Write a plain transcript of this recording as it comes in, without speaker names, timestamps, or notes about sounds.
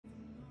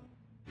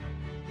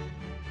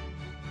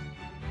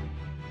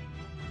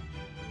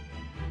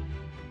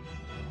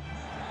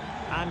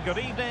And good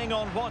evening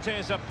on what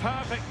is a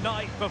perfect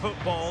night for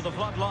football. The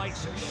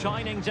floodlights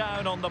shining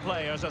down on the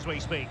players as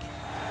we speak.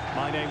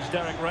 My name's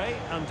Derek Ray,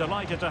 and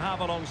delighted to have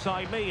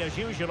alongside me, as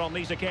usual on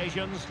these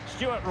occasions,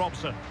 Stuart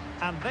Robson.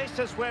 And this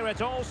is where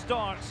it all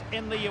starts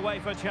in the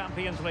UEFA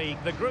Champions League,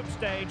 the group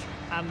stage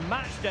and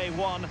match day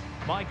one.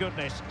 My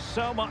goodness,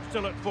 so much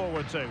to look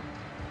forward to.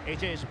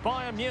 It is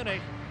Bayern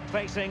Munich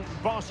facing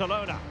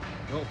Barcelona.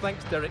 Well,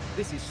 thanks, Derek.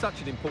 This is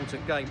such an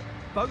important game.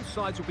 Both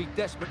sides will be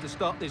desperate to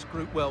start this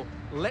group well.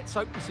 Let's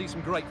hope to see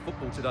some great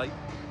football today.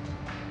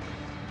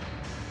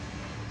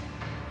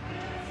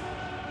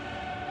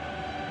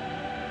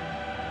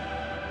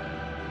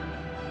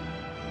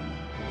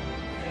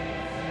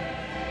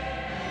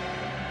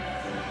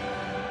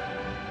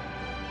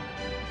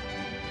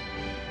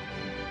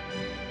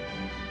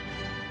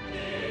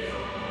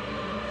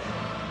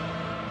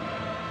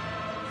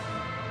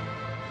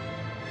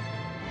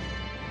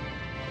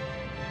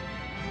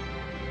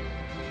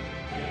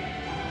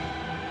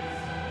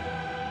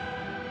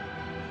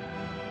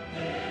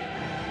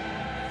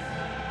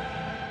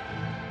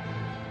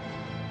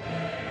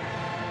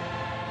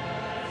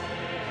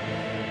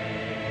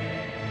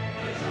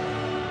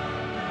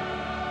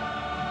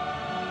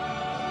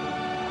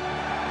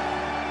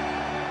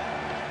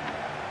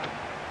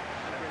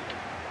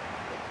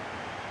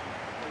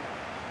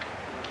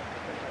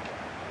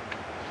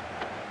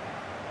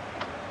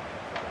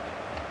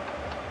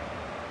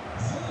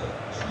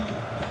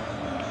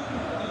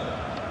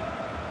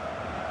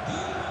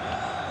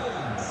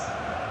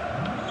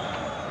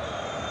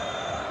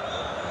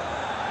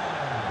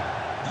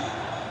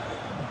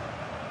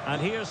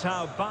 And here's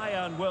how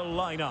Bayern will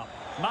line up.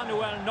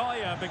 Manuel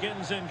Neuer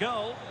begins in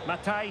goal.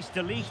 Matthijs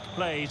de Ligt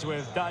plays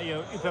with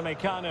Dayo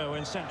Upamecano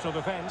in central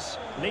defence.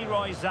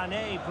 Leroy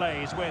Sané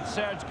plays with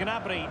Serge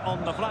Gnabry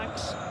on the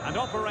flanks. And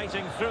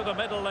operating through the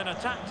middle in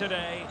attack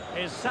today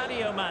is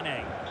Sadio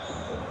Mane.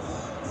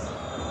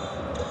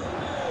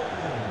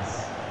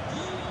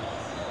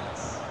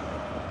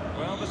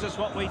 Well, this is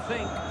what we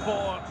think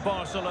for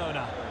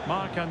Barcelona.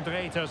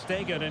 Marc-André ter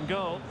Stegen in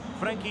goal.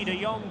 Frenkie de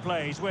Jong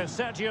plays with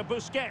Sergio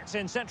Busquets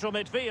in central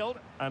midfield.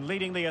 And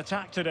leading the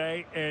attack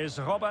today is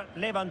Robert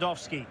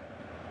Lewandowski.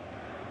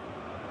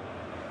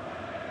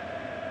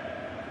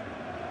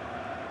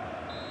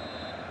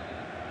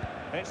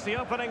 It's the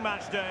opening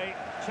match day.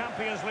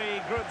 Champions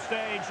League group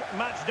stage,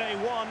 match day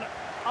one,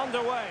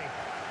 underway.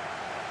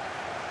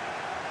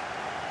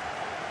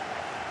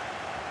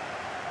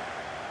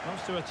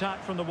 Wants to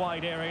attack from the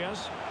wide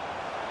areas.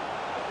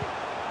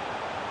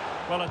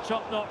 Well, a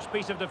top-notch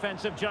piece of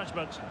defensive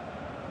judgment.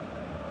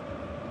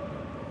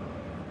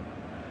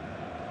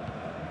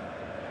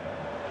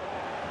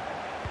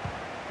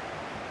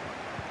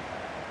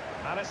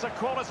 And it's a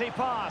quality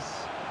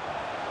pass.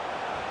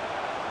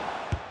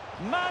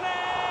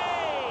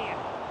 Mane!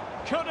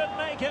 Couldn't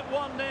make it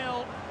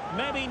 1-0.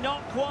 Maybe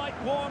not quite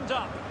warmed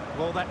up.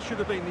 Well, that should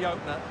have been the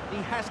opener. He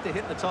has to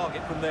hit the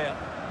target from there.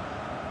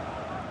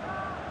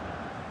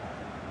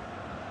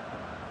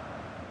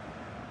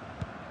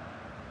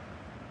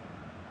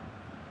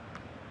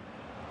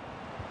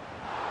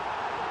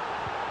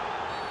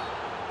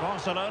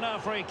 Barcelona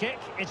free kick,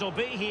 it'll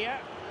be here.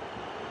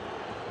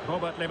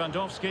 Robert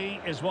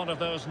Lewandowski is one of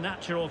those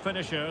natural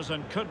finishers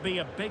and could be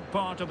a big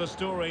part of the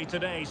story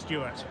today,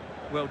 Stuart.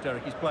 Well,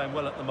 Derek, he's playing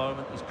well at the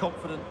moment. He's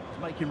confident,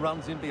 he's making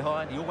runs in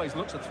behind. He always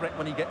looks a threat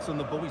when he gets on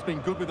the ball. He's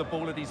been good with the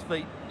ball at his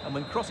feet. And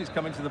when crosses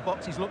come into the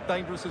box, he's looked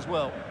dangerous as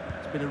well.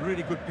 It's been a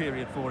really good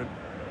period for him.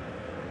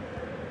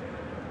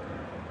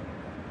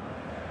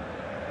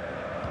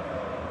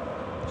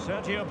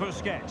 Sergio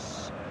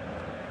Busquets.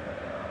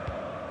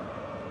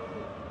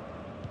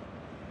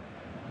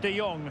 De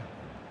Jong.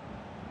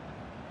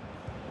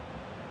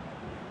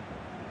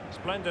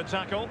 Splendid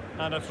tackle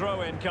and a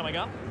throw-in coming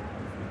up.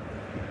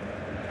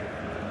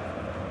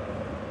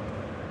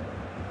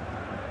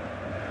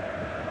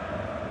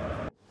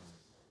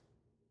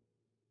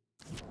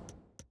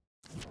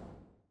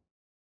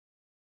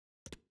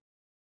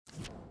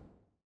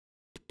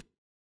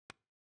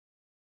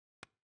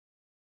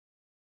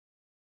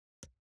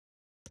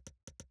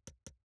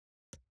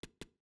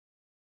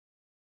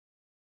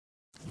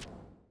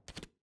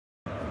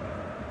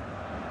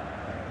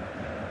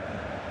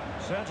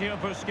 Sergio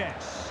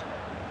Busquets.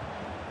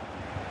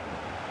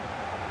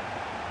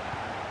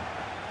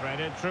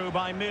 Threaded through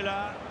by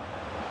Müller.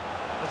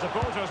 The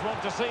supporters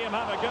want to see him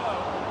have a go.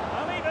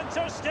 And even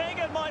ter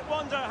Stegen might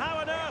wonder how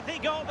on earth he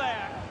got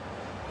there.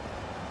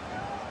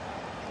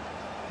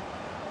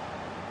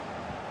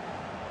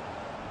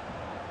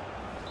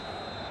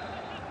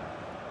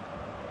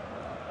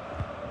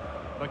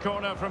 The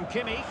corner from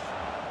Kimmich.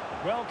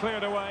 Well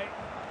cleared away.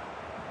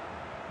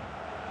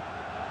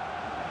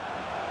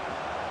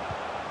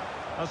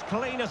 As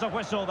clean as a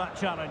whistle, that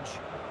challenge.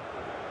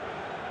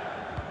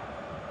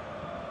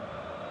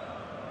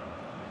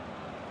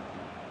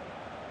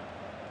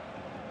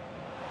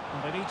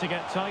 And they need to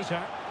get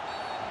tighter.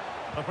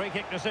 The free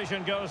kick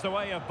decision goes the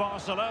way of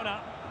Barcelona.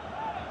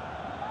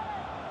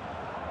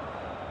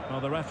 Well,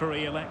 the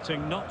referee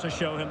electing not to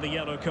show him the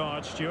yellow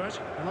card, Stuart.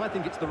 And I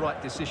think it's the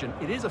right decision.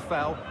 It is a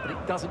foul, but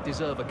it doesn't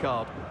deserve a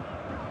card.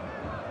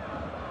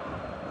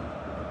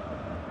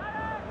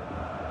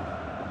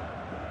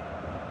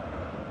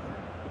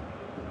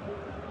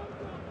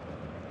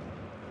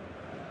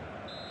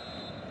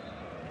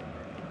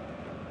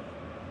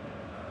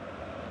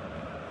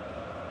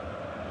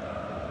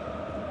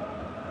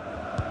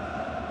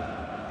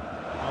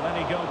 Well,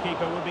 any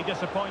goalkeeper would be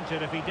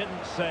disappointed if he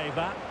didn't save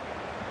that.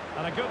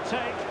 And a good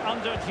take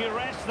under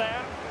duress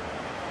there.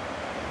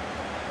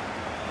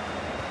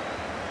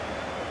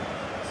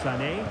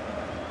 Sané.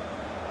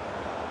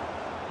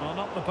 Well,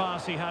 not the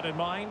pass he had in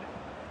mind.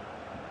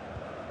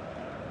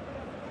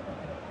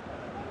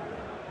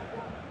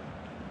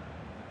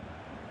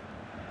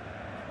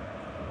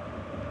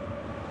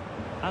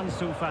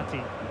 Ansu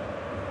Fati.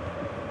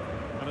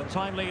 And a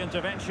timely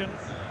intervention.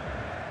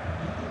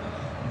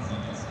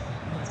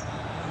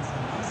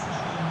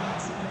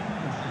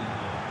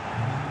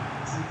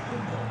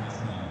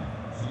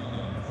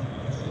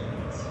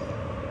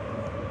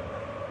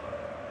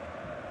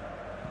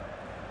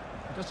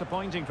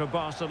 Disappointing for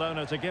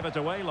Barcelona to give it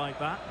away like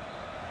that.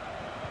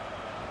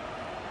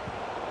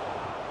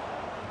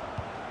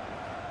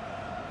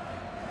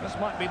 This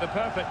might be the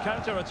perfect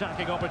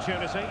counter-attacking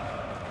opportunity.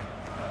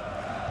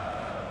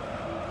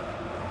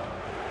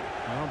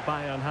 Well,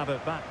 Bayern have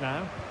it back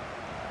now.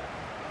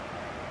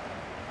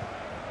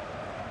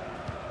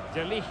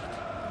 De Ligt.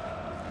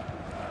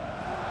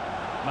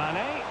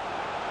 Mane.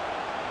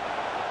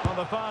 Well,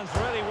 the fans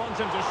really want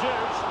him to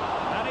shoot.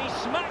 And he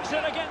smacks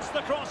it against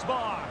the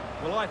crossbar.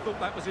 Well, I thought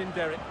that was in,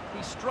 Derek.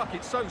 He struck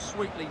it so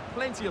sweetly,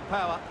 plenty of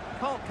power.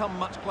 Can't come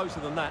much closer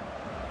than that.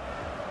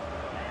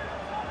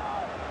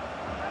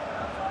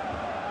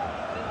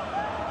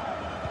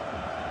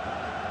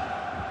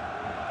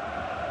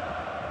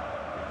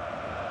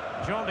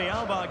 Jordi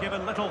Alba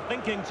given little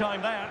thinking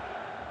time there.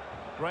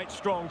 Great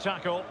strong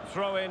tackle,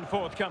 throw in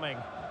forthcoming.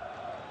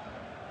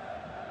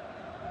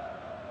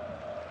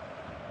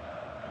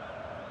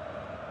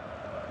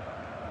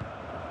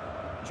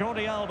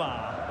 Jordi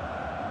Alba.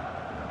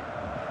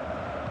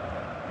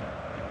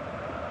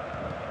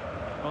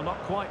 Well,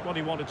 not quite what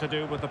he wanted to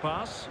do with the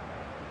pass.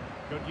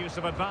 Good use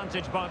of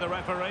advantage by the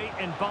referee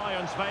in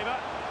Bayern's favour.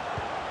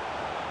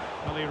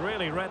 Well, he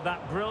really read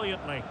that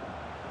brilliantly.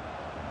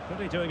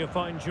 Really doing a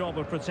fine job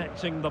of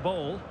protecting the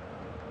ball.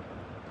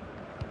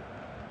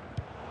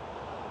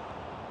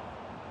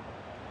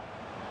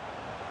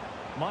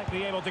 Might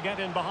be able to get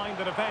in behind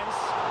the defence.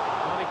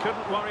 Well, he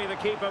couldn't worry the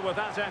keeper with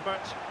that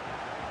effort.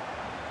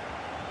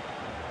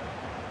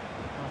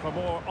 For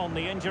more on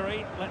the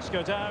injury, let's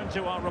go down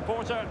to our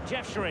reporter,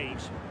 Jeff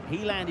Shreves.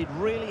 He landed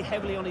really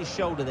heavily on his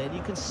shoulder there.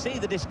 You can see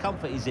the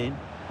discomfort he's in.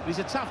 But he's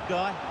a tough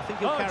guy. I think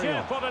he'll carry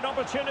Jeff, on. what an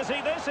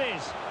opportunity this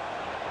is.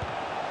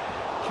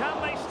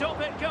 Can they stop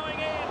it going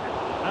in?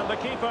 And the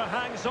keeper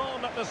hangs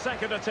on at the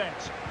second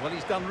attempt. Well,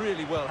 he's done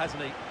really well,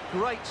 hasn't he?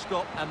 Great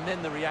stop, and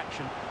then the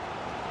reaction.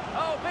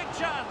 Oh, big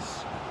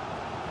chance.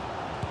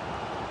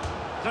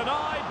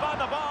 Denied by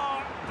the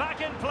bar.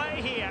 Back in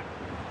play here.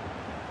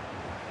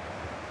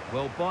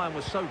 Well, Bayern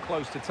was so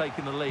close to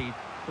taking the lead,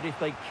 but if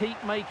they keep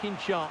making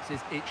chances,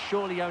 it's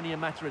surely only a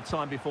matter of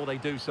time before they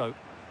do so.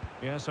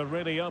 Yes, a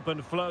really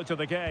open flow to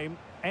the game.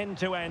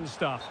 End-to-end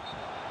stuff.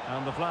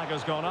 And the flag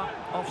has gone up,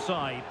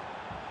 offside.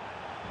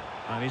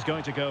 And he's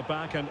going to go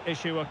back and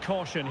issue a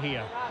caution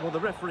here. Well,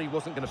 the referee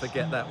wasn't going to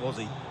forget that, was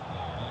he?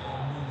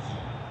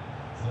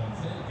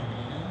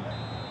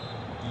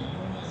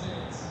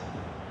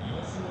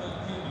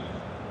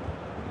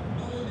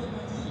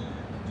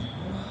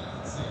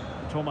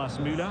 Thomas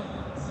Müller.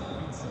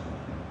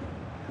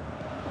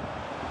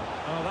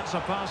 Oh, that's a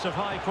pass of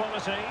high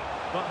quality,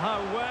 but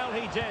how well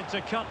he did to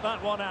cut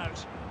that one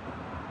out.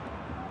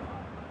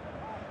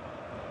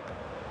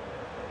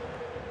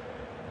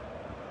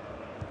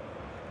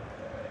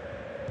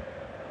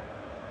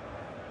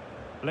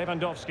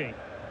 Lewandowski.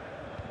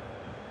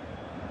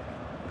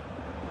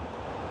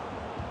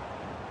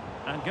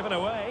 And given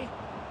away.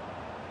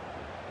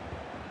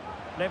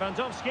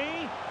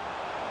 Lewandowski.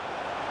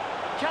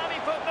 Can he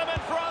put them in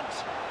front?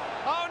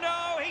 Oh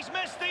no, he's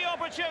missed the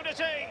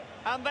opportunity.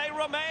 And they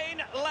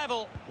remain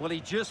level. Well,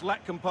 he just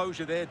lacked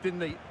composure there,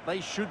 didn't he?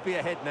 They should be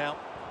ahead now.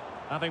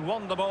 Having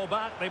won the ball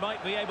back, they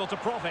might be able to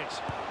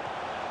profit.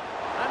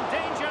 And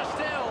danger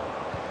still.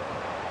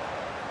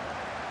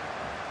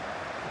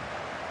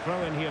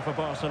 Throw in here for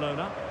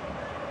Barcelona.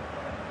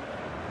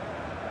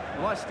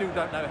 Well, I still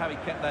don't know how he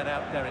kept that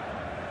out, Derek.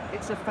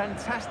 It's a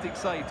fantastic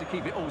save to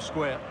keep it all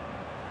square.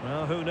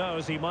 Well, who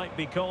knows, he might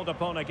be called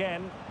upon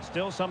again.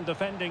 Still some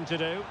defending to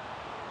do.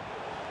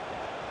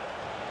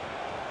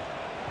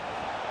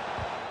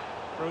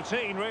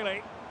 Routine,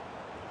 really.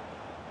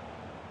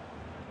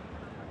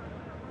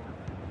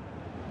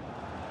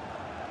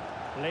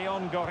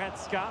 Leon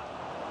Goretzka.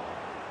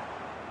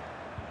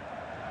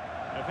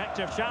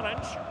 Effective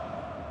challenge.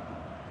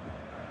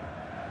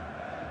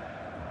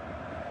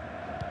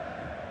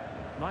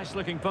 Nice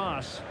looking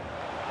pass.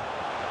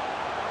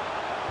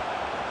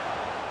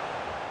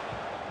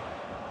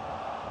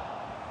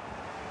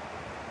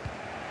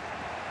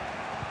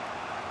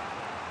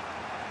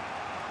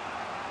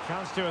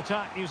 Chance to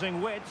attack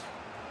using width.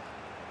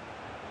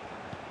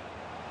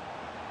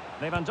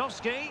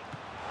 Lewandowski,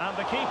 and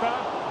the keeper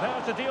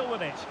there to deal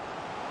with it.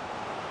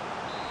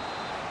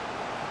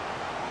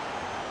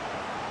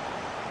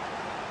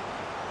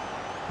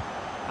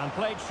 And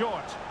played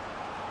short.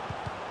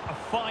 A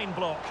fine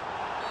block.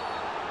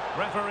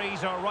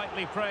 Referees are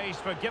rightly praised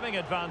for giving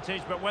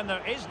advantage, but when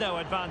there is no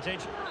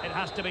advantage, it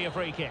has to be a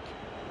free kick.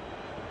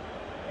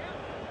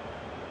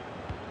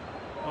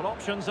 Well,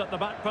 options at the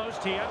back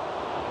post here.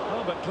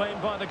 Oh, but claimed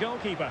by the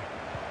goalkeeper.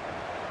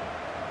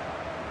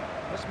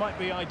 This might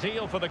be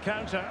ideal for the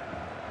counter.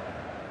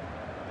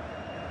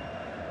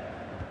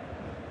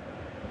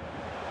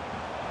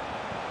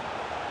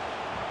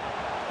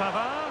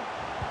 Pavard.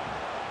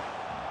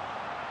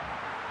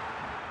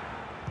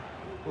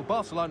 Well,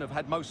 Barcelona have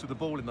had most of the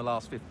ball in the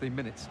last 15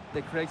 minutes.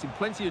 They're creating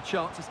plenty of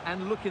chances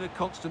and looking a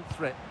constant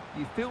threat.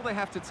 You feel they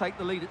have to take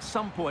the lead at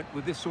some point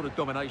with this sort of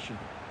domination.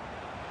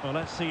 Well,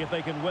 let's see if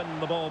they can win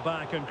the ball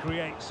back and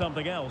create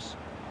something else.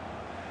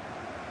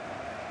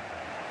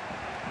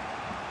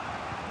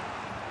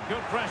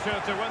 Good pressure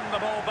to win the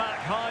ball back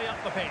high up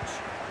the pitch.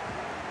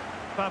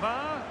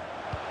 Pavard.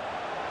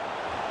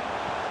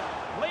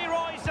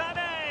 Leroy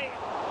Sané.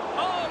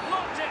 Oh,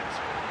 blocked it.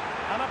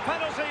 And a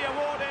penalty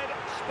awarded.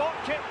 Spot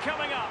kick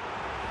coming up.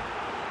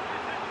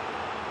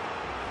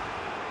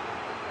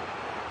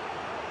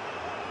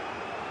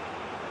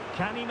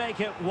 Can he make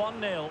it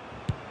 1-0?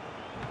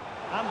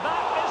 And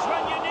that is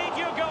when you need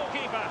your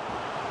goalkeeper.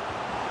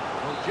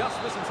 Well,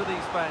 just listen to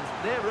these fans.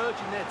 They're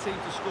urging their team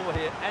to score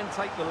here and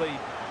take the lead.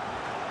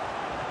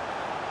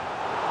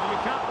 You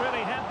can't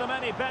really head them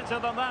any better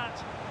than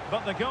that,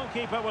 but the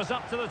goalkeeper was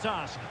up to the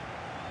task.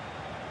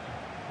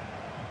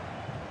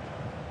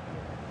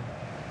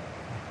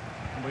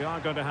 And we are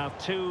going to have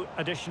 2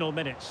 additional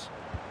minutes.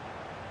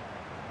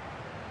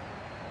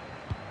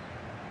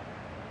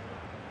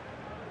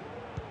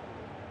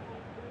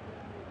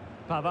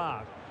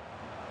 Pavard.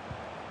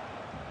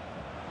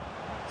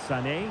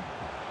 Sané.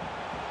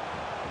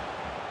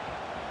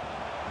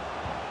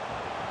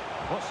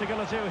 What's he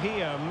going to do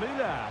here?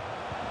 Müller.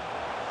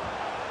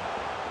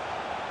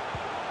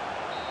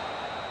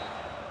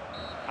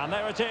 And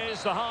there it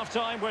is, the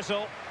half-time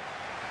whistle.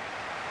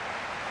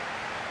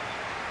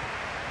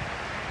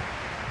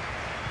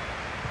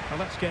 Well,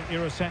 let's get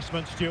your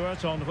assessment,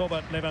 Stuart, on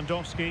Robert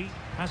Lewandowski.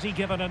 Has he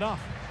given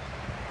enough?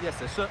 Yes,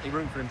 there's certainly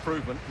room for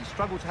improvement. He's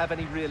struggled to have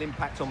any real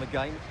impact on the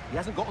game. He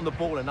hasn't got on the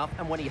ball enough,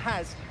 and when he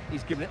has,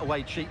 he's given it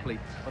away cheaply.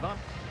 But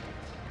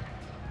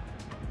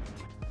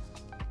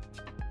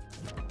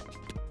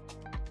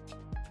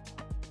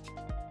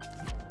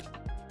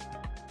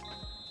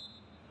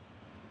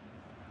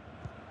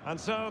And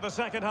so the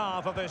second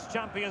half of this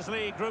Champions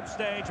League group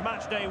stage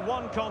matchday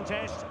 1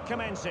 contest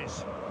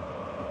commences.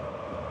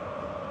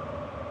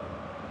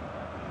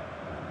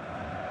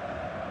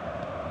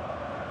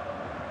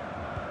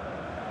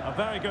 A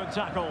very good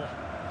tackle.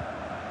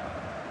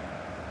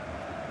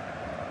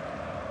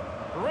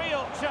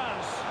 Real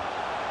chance.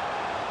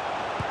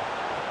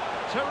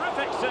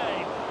 Terrific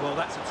save. well,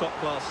 that's a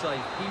top-class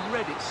save. He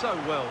read it so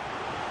well.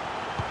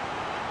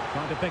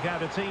 Trying to pick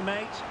out a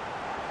teammate.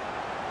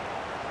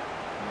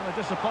 Well, a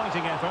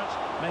disappointing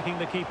effort, making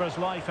the keeper's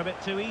life a bit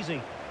too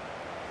easy.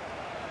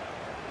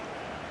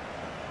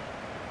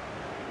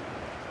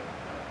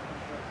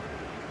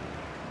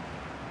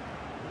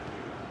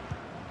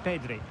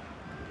 Pedri.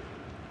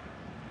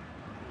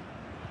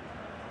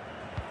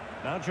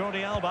 Now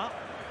Jordi Alba.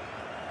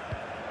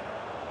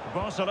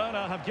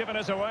 Barcelona have given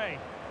us away.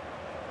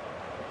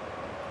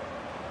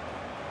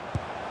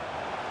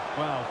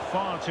 Well,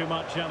 far too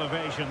much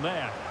elevation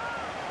there.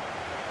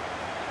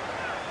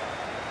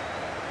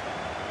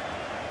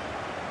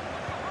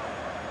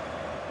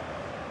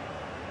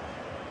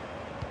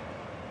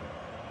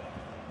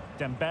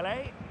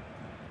 Dembele.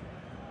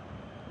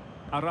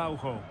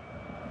 Araujo.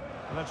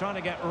 And they're trying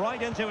to get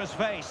right into his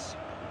face.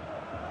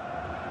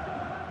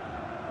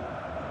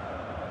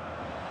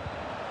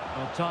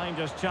 Well, timed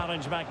his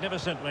challenge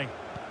magnificently.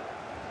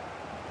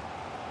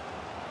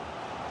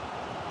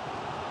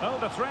 Oh,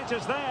 the threat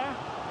is there.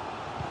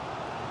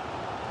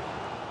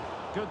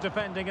 Good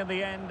defending in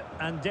the end,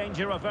 and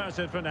danger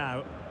averted for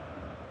now.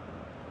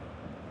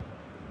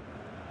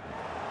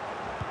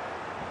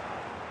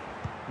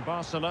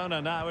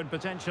 Barcelona now in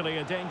potentially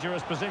a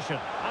dangerous position.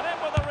 And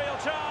in with a real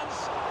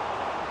chance.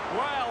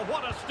 Well,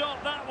 what a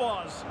stop that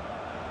was.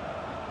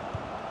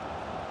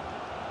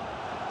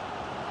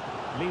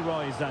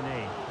 Leroy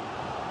Sané.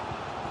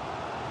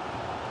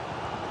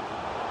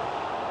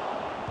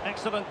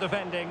 Excellent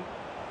defending.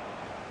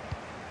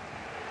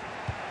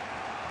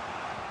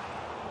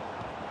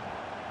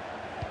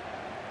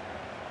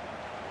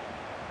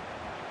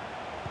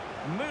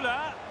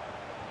 Müller.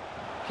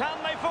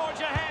 Can they forge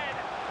ahead?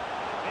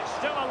 It's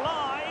still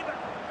alive.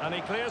 And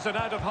he clears it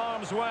out of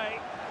harm's way.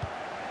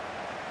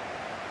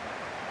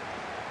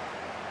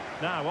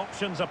 Now,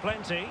 options are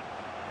plenty.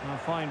 A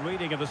fine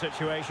reading of the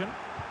situation.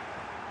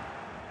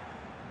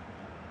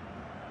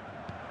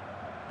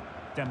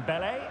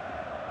 Dembele.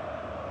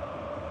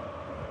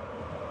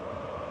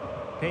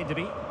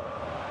 Pedri.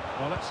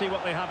 Well, let's see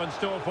what they have in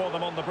store for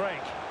them on the break.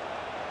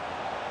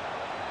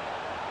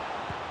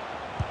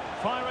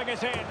 Firing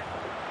it in.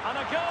 And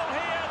a goal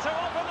here to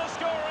open the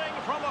scoring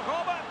from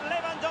Robert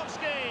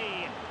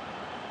Lewandowski.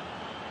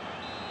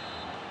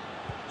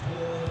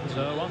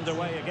 So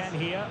underway again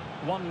here.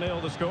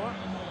 1-0 the score.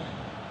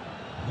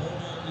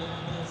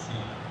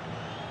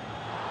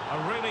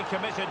 A really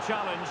committed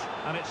challenge,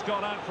 and it's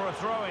gone out for a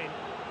throw-in.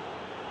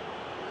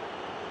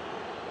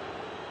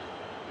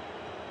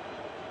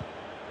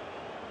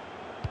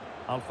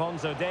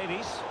 Alphonso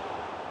Davies.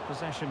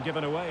 Possession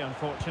given away,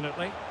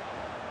 unfortunately.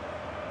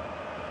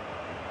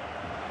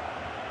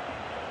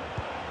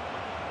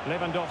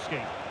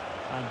 Lewandowski.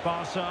 And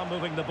Barca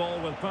moving the ball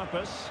with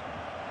purpose.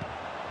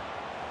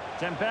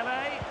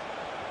 Dembele.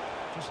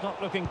 Just not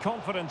looking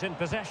confident in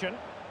possession.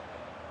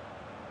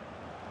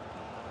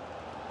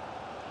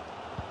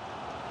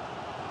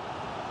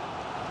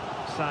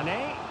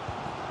 Sané.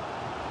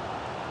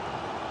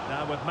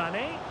 Now with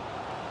Mane.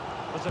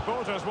 The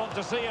supporters want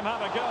to see him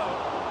have a go.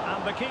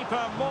 And the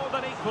keeper more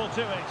than equal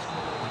to it.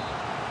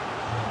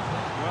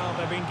 Well,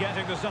 they've been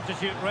getting the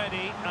substitute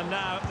ready, and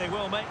now they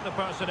will make the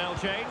personnel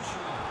change.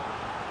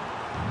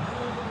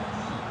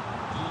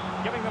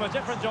 Giving them a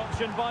different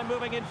option by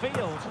moving in field.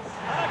 And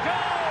a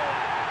goal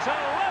to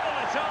level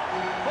it up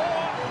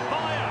for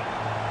Bayern.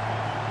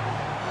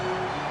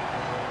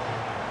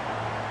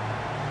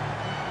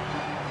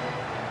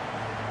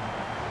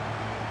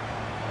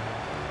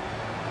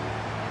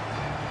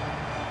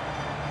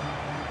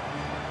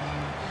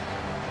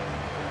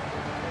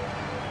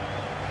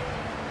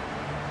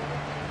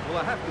 Well,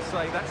 I have to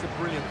say, that's a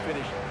brilliant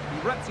finish.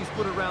 He wraps his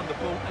foot around the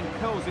ball and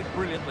curls it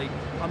brilliantly.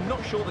 I'm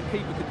not sure the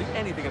keeper could do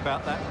anything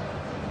about that.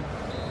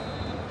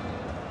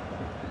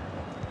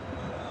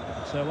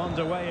 So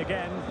underway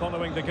again,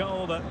 following the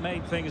goal that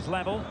made things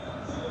level.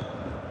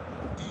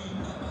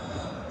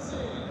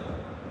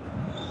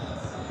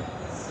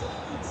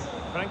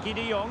 Frankie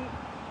de Jong.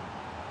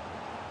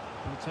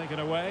 He'll take it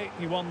away.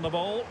 He won the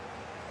ball.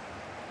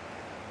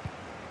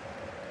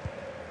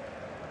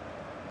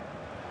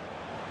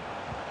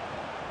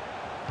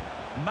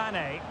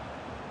 Mane.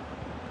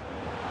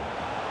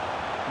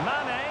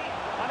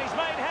 And he's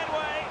made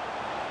headway.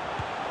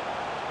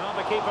 Well,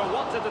 the keeper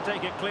wanted to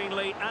take it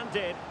cleanly and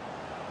did.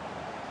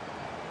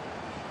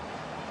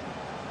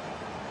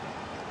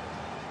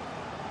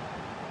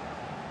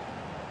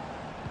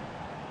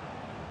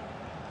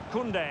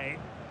 Koundé.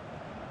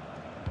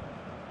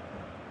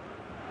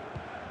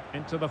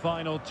 Into the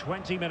final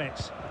 20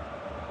 minutes.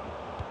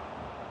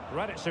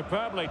 Read it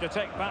superbly to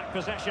take back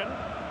possession.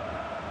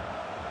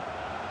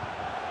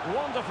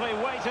 Wonderfully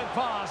weighted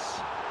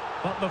pass.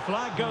 But the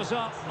flag goes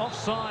up,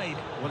 offside.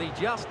 Well, he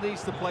just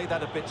needs to play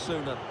that a bit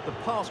sooner. The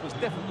pass was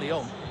definitely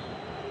on.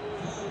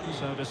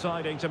 So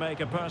deciding to make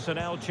a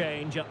personnel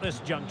change at this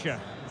juncture.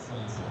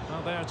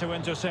 Well, there to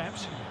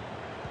intercept.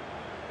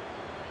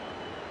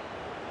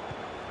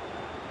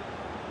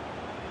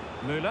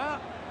 Müller.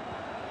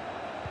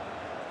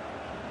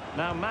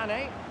 Now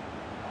Mane.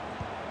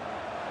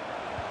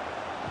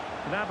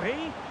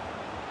 Gnabry.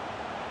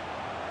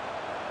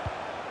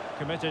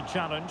 Committed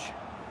challenge.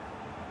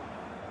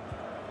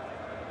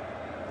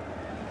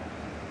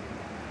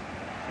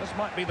 This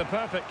might be the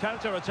perfect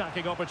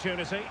counter-attacking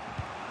opportunity.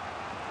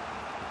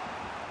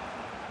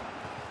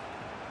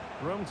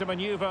 Room to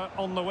manoeuvre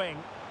on the wing.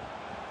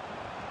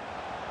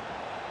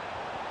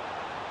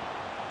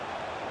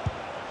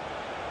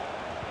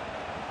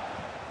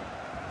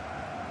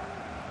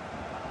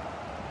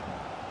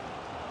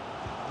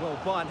 Well,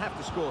 Bayern have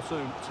to score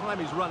soon. Time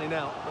is running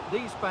out, but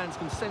these fans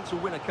can sense a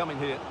winner coming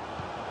here.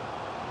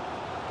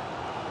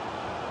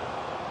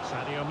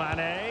 Sadio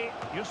Mane,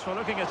 useful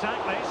looking attack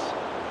this.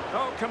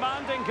 Oh,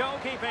 commanding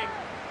goalkeeping.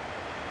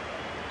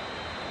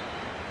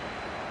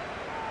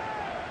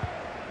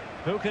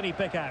 Who can he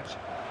pick out?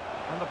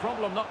 And the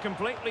problem not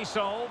completely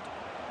solved.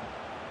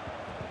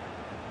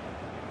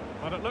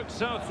 Well, it looked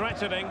so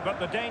threatening, but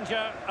the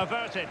danger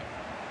averted.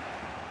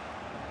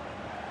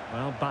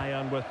 Well,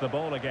 Bayern with the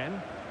ball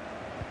again.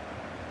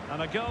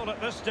 And a goal at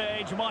this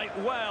stage might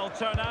well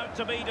turn out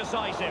to be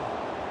decisive.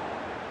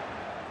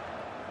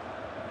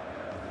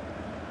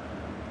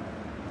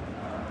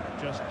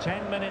 Just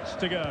 10 minutes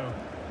to go.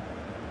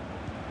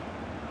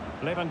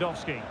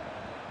 Lewandowski.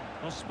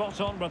 Well,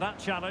 spot on with that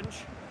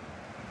challenge.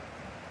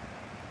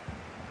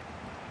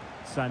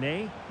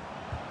 Sané.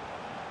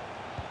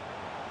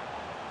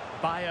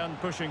 Bayern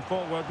pushing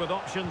forward with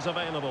options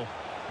available.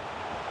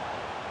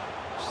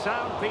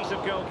 Sound piece of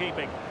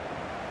goalkeeping.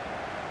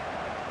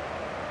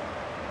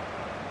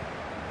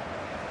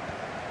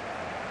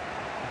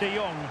 De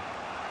Jong.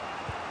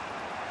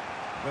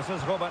 This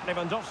is Robert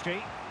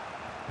Lewandowski.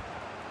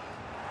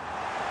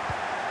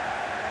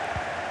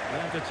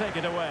 There to take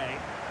it away.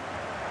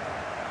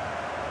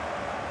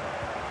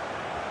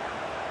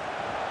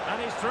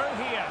 And he's through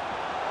here.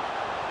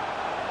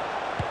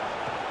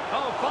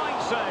 Oh,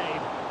 fine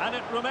save. And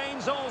it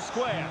remains all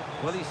square.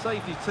 Well, he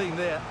saved his team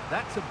there.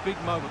 That's a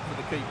big moment for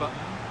the keeper.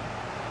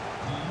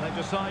 They've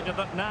decided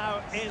that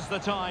now is the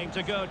time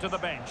to go to the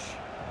bench.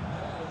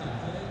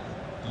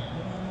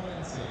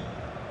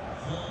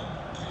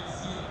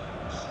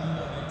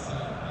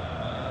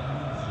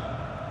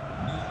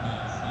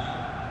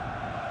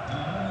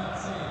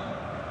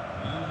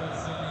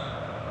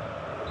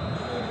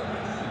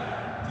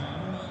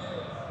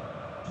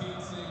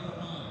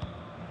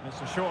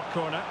 Short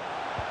corner.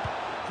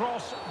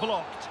 Cross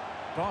blocked.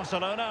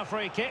 Barcelona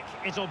free kick.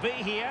 It'll be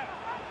here.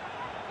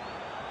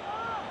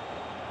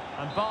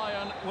 And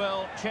Bayern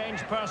will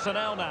change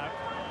personnel now.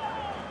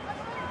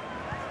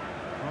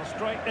 Well,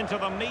 straight into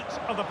the meat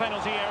of the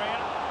penalty area.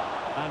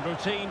 And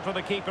routine for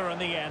the keeper in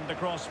the end. The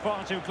cross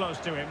far too close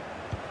to him.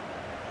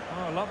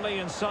 Oh, lovely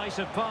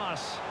incisive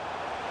pass.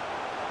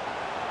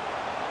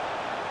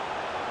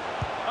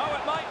 Oh,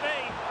 it might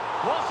be.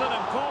 What an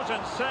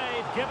important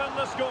save given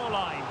the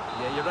scoreline.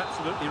 Yeah, you're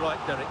absolutely right,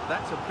 Derek.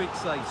 That's a big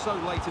save so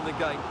late in the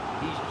game.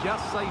 He's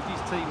just saved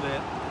his team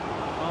there.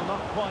 Well,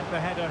 not quite the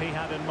header he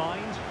had in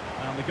mind.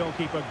 And the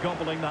goalkeeper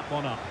gobbling that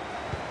one up.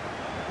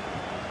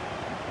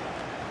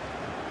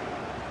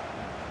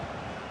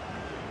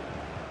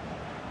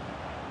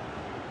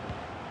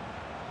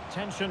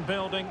 Tension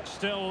building,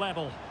 still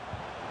level.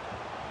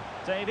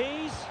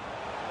 Davies.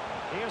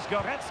 Here's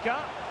Goretzka.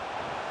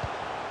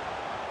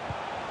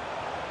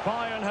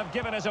 Bayern have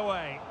given us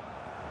away.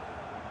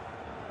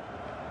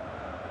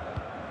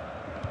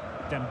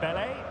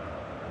 Dembele.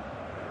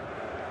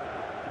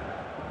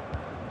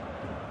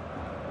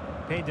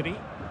 Pedri.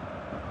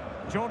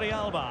 Jordi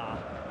Alba.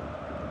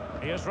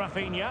 Here's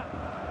Rafinha.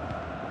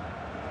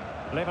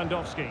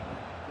 Lewandowski.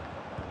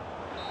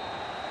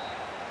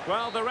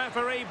 Well, the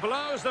referee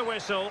blows the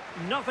whistle.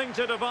 Nothing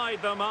to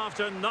divide them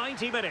after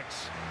 90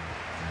 minutes.